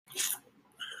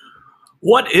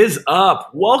What is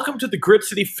up? Welcome to the Grit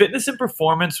City Fitness and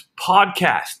Performance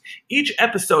podcast. Each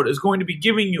episode is going to be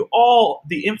giving you all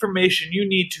the information you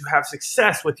need to have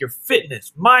success with your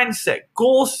fitness, mindset,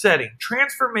 goal setting,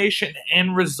 transformation,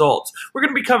 and results. We're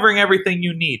going to be covering everything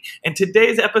you need, and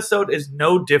today's episode is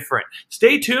no different.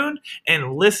 Stay tuned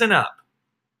and listen up.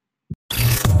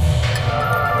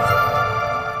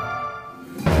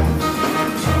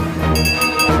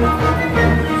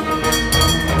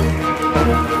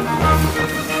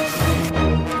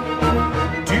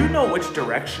 Which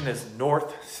direction is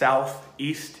north, south,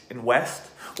 east, and west?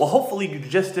 Well, hopefully you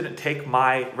just didn't take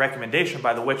my recommendation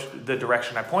by the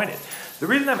direction I pointed. The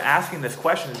reason I'm asking this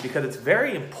question is because it's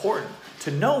very important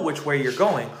to know which way you're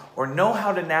going or know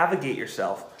how to navigate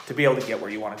yourself to be able to get where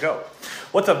you want to go.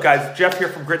 What's up, guys? Jeff here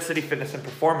from Grit City Fitness and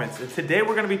Performance, and today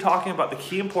we're going to be talking about the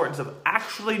key importance of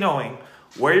actually knowing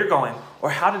where you're going or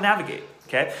how to navigate.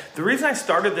 Okay. The reason I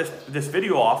started this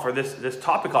video off, or this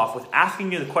topic off, with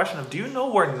asking you the question of do you know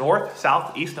where north,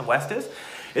 south, east, and west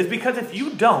is because if you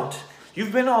don't,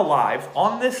 you've been alive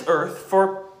on this earth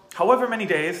for however many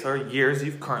days or years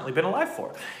you've currently been alive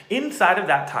for. Inside of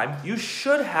that time, you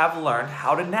should have learned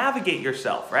how to navigate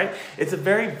yourself, right? It's a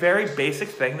very, very basic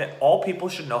thing that all people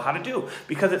should know how to do,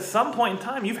 because at some point in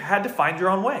time, you've had to find your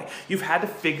own way. You've had to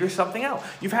figure something out.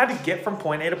 You've had to get from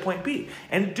point A to point B.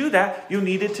 And to do that, you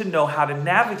needed to know how to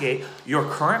navigate your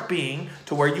current being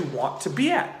to where you want to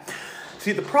be at.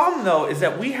 See, the problem, though, is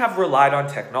that we have relied on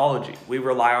technology. We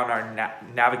rely on our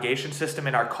navigation system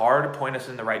in our car to point us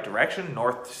in the right direction,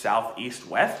 north, south, east,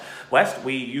 west.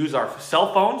 We use our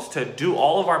cell phones to do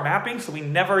all of our mapping, so we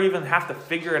never even have to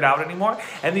figure it out anymore.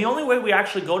 And the only way we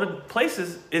actually go to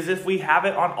places is if we have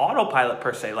it on autopilot,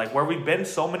 per se, like where we've been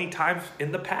so many times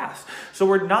in the past. So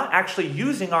we're not actually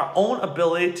using our own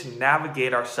ability to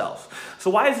navigate ourselves.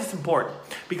 So why is this important?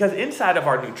 Because inside of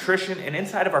our nutrition and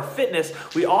inside of our fitness,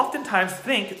 we oftentimes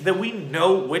think that we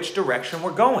know which direction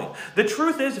we're going. The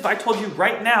truth is, if I told you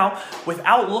right now,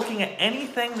 without looking at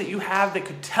anything that you have that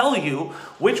could tell you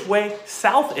which way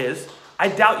south is, I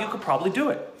doubt you could probably do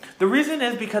it. The reason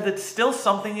is because it's still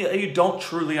something that you don't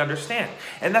truly understand.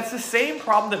 And that's the same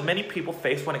problem that many people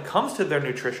face when it comes to their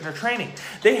nutrition or training.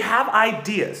 They have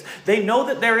ideas. They know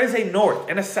that there is a north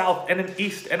and a south and an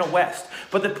east and a west.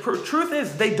 But the truth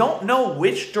is they don't know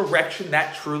which direction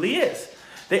that truly is.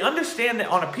 They understand that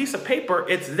on a piece of paper,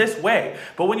 it's this way.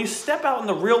 But when you step out in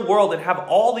the real world and have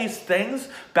all these things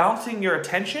bouncing your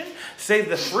attention, say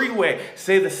the freeway,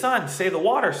 say the sun, say the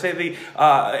water, say the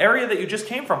area that you just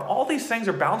came from, all these things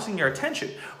are bouncing your attention,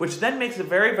 which then makes it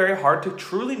very, very hard to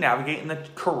truly navigate in the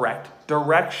correct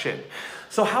direction.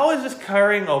 So how is this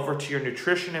carrying over to your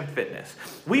nutrition and fitness?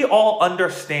 We all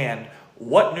understand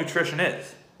what nutrition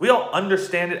is. We all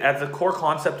understand it as a core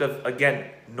concept of,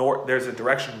 again, there's a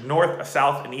direction, north, a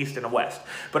south, an east, and a west.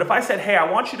 But if I said, hey, I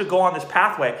want you to go on this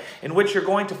pathway in which you're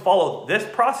going to follow this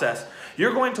process,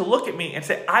 you're going to look at me and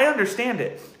say, I understand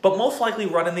it, but most likely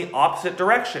run in the opposite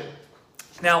direction.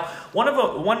 Now,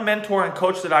 one mentor and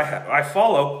coach that I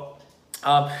follow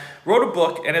wrote a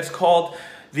book, and it's called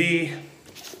The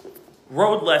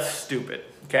Road Less Stupid.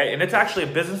 Okay, and it's actually a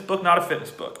business book, not a fitness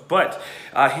book. But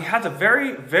he has a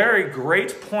very, very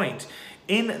great point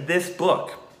in this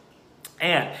book.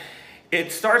 And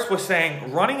it starts with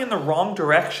saying, running in the wrong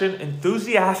direction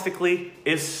enthusiastically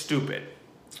is stupid.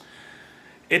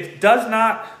 It does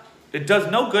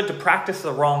no good to practice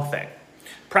the wrong thing.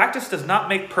 Practice does not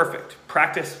make perfect.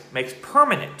 Practice makes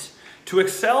permanent. To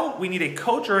excel, we need a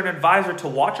coach or an advisor to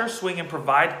watch our swing and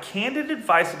provide candid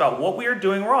advice about what we are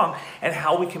doing wrong and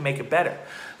how we can make it better.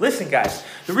 Listen, guys,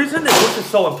 the reason that this is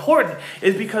so important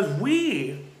is because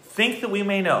we think that we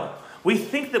may know. We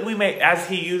think that we may, as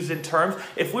he used in terms,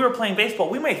 if we were playing baseball,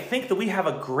 we may think that we have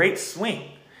a great swing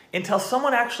until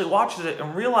someone actually watches it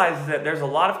and realizes that there's a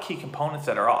lot of key components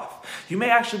that are off. You may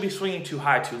actually be swinging too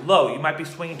high, too low. You might be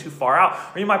swinging too far out,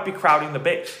 or you might be crowding the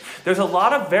base. There's a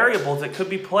lot of variables that could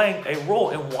be playing a role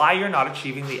in why you're not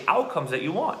achieving the outcomes that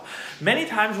you want. Many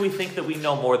times we think that we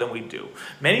know more than we do.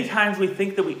 Many times we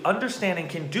think that we understand and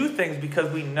can do things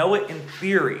because we know it in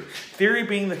theory. Theory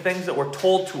being the things that were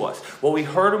told to us, what we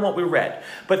heard and what we read.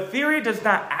 But theory does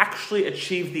not actually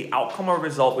achieve the outcome or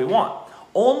result we want.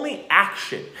 Only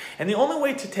action. And the only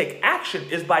way to take action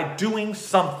is by doing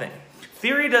something.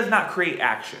 Theory does not create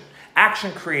action.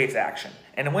 Action creates action.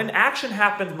 And when action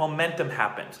happens, momentum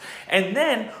happens. And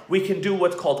then we can do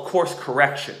what's called course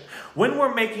correction. When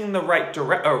we're making the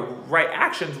right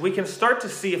actions, we can start to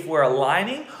see if we're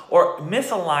aligning or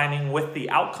misaligning with the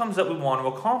outcomes that we want to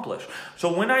accomplish.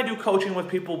 So when I do coaching with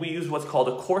people, we use what's called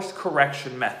a course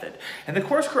correction method. And the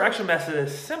course correction method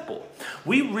is simple.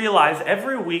 We realize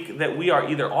every week that we are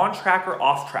either on track or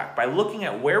off track by looking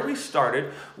at where we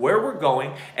started, where we're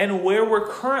going, and where we're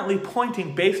currently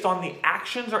pointing based on the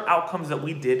actions or outcomes that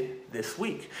we did this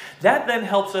week. That then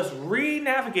helps us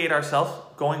re-navigate ourselves,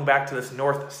 going back to this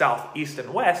north, south, east,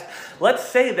 and west. Let's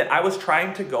say that I was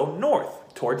trying to go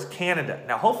north towards Canada.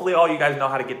 Now, hopefully all you guys know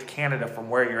how to get to Canada from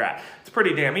where you're at. It's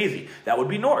pretty damn easy. That would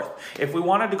be north. If we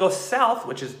wanted to go south,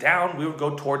 which is down, we would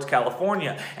go towards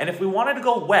California. And if we wanted to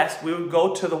go west, we would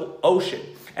go to the ocean.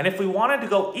 And if we wanted to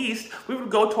go east, we would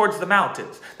go towards the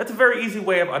mountains. That's a very easy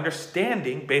way of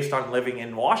understanding, based on living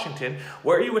in Washington,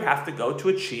 where you would have to go to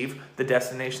achieve the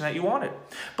destination that you wanted.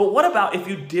 But what about if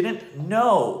you didn't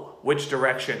know which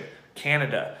direction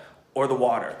Canada or the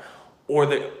water or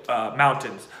the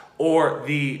mountains or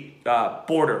the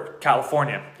border,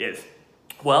 California, is?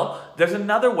 Well, there's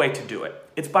another way to do it.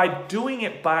 It's by doing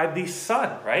it by the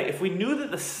sun, right? If we knew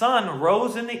that the sun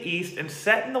rose in the east and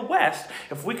set in the west,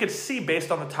 if we could see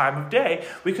based on the time of day,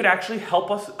 we could actually help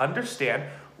us understand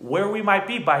where we might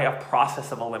be by a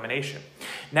process of elimination.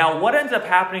 Now, what ends up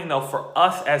happening though for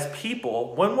us as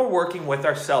people, when we're working with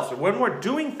ourselves or when we're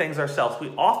doing things ourselves, we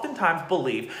oftentimes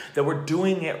believe that we're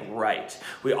doing it right.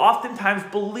 We oftentimes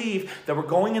believe that we're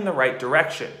going in the right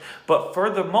direction. But for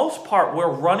the most part,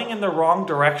 we're running in the wrong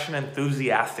direction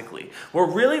enthusiastically. We're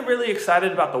really, really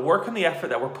excited about the work and the effort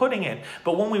that we're putting in.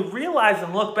 But when we realize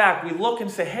and look back, we look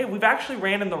and say, hey, we've actually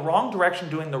ran in the wrong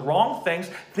direction, doing the wrong things,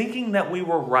 thinking that we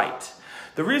were right.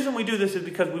 The reason we do this is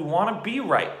because we want to be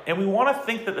right, and we want to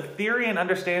think that the theory and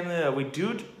understanding that we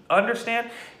do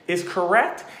understand is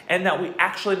correct and that we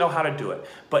actually know how to do it.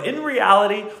 But in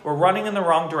reality, we're running in the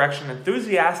wrong direction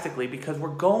enthusiastically because we're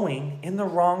going in the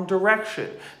wrong direction.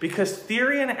 Because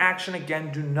theory and action,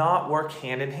 again, do not work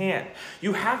hand in hand.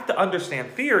 You have to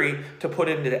understand theory to put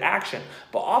it into action,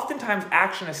 but oftentimes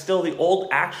action is still the old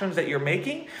actions that you're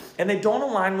making, and they don't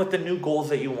align with the new goals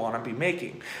that you want to be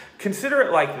making. Consider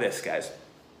it like this, guys.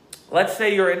 Let's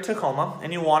say you're in Tacoma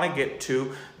and you want to get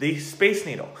to the Space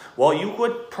Needle. Well, you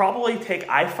would probably take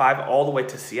I-5 all the way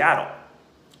to Seattle.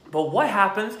 But what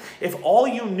happens if all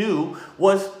you knew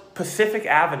was Pacific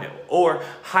Avenue or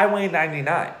Highway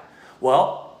 99?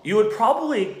 Well, you would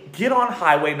probably get on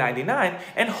Highway 99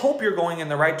 and hope you're going in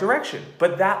the right direction.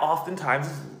 But that oftentimes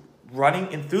is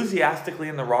running enthusiastically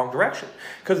in the wrong direction.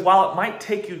 Because while it might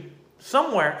take you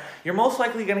somewhere, you're most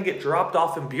likely going to get dropped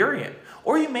off in Burien.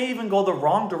 Or you may even go the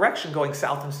wrong direction, going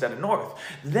south instead of north.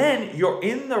 Then you're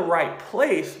in the right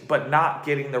place, but not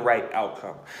getting the right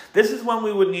outcome. This is when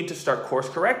we would need to start course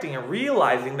correcting and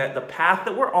realizing that the path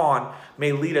that we're on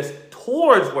may lead us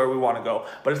towards where we want to go,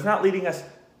 but it's not leading us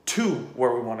to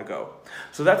where we want to go.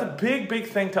 So that's a big, big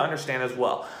thing to understand as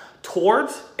well.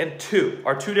 Towards and to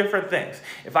are two different things.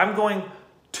 If I'm going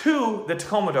to the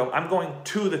Tacoma Dome, I'm going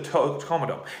to the Tacoma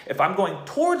Dome. If I'm going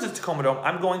towards the Tacoma Dome,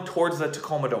 I'm going towards the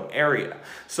Tacoma Dome area.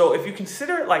 So if you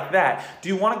consider it like that, do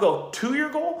you want to go to your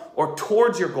goal or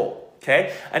towards your goal?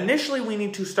 Okay. Initially, we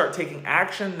need to start taking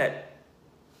action that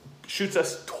shoots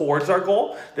us towards our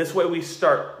goal. This way we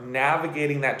start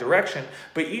navigating that direction.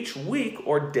 But each week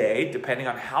or day, depending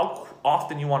on how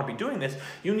often you want to be doing this,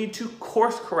 you need to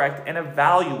course correct and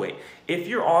evaluate if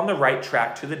you're on the right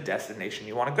track to the destination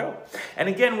you want to go. And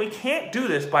again, we can't do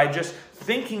this by just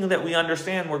thinking that we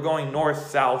understand we're going north,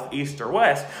 south, east, or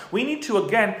west. We need to,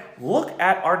 again, look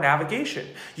at our navigation.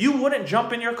 You wouldn't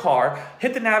jump in your car,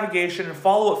 hit the navigation, and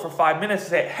follow it for 5 minutes and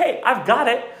say, hey, I've got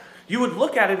it. You would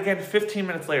look at it again 15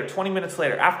 minutes later, 20 minutes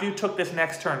later, after you took this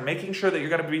next turn, making sure that you're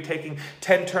going to be taking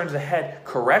 10 turns ahead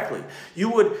correctly. You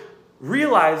would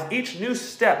realize each new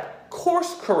step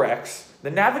course corrects the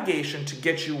navigation to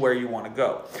get you where you want to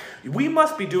go. We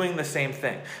must be doing the same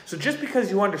thing. So just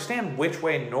because you understand which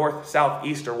way north, south,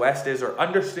 east, or west is, or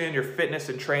understand your fitness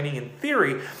and training in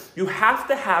theory, you have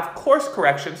to have course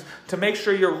corrections to make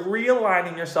sure you're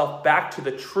realigning yourself back to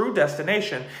the true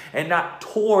destination and not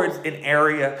towards an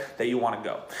area that you want to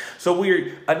go. So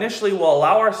we initially will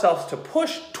allow ourselves to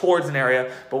push towards an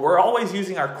area, but we're always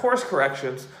using our course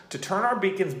corrections to turn our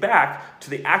beacons back to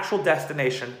the actual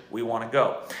destination we want to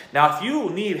go. Now, if you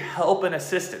need help and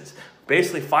assistance,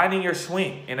 basically finding your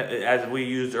swing, as we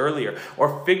used earlier,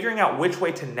 or figuring out which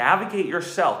way to navigate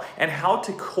yourself and how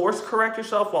to course correct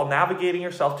yourself while navigating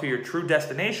yourself to your true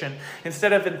destination,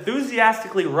 instead of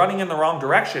enthusiastically running in the wrong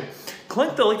direction,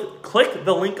 click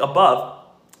the link above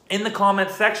in the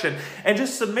comments section and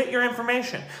just submit your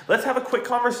information. Let's have a quick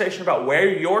conversation about where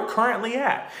you're currently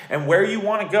at and where you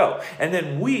want to go. And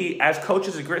then we, as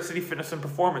coaches at Grit City Fitness and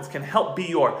Performance, can help be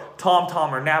your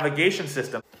TomTom or navigation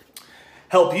system.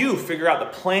 Help you figure out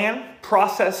the plan,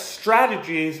 process,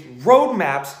 strategies,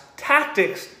 roadmaps,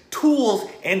 tactics, tools,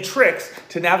 and tricks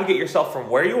to navigate yourself from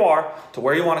where you are to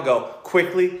where you want to go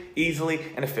quickly, easily,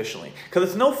 and efficiently. Because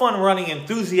it's no fun running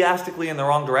enthusiastically in the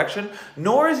wrong direction,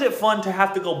 nor is it fun to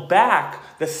have to go back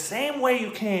the same way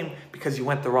you came because you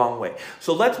went the wrong way.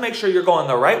 So let's make sure you're going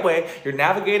the right way, you're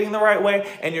navigating the right way,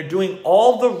 and you're doing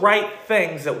all the right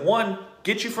things that, one,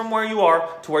 get you from where you are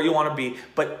to where you want to be,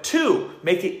 but two,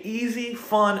 make it easy,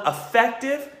 fun,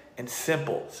 effective, and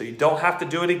simple, so you don't have to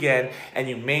do it again and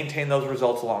you maintain those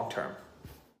results long term.